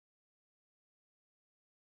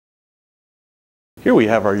Here we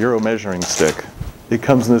have our Euro measuring stick. It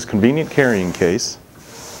comes in this convenient carrying case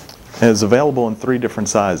and is available in 3 different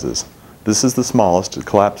sizes. This is the smallest. It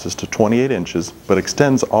collapses to 28 inches but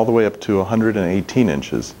extends all the way up to 118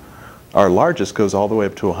 inches. Our largest goes all the way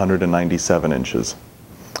up to 197 inches.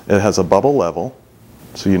 It has a bubble level,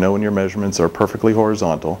 so you know when your measurements are perfectly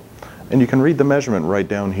horizontal, and you can read the measurement right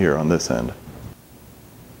down here on this end.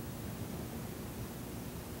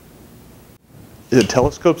 It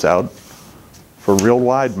telescopes out for real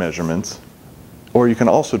wide measurements, or you can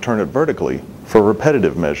also turn it vertically for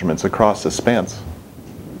repetitive measurements across a span.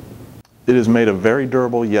 It is made of very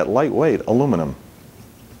durable yet lightweight aluminum.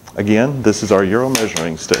 Again, this is our Euro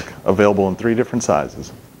measuring stick, available in 3 different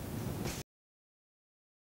sizes.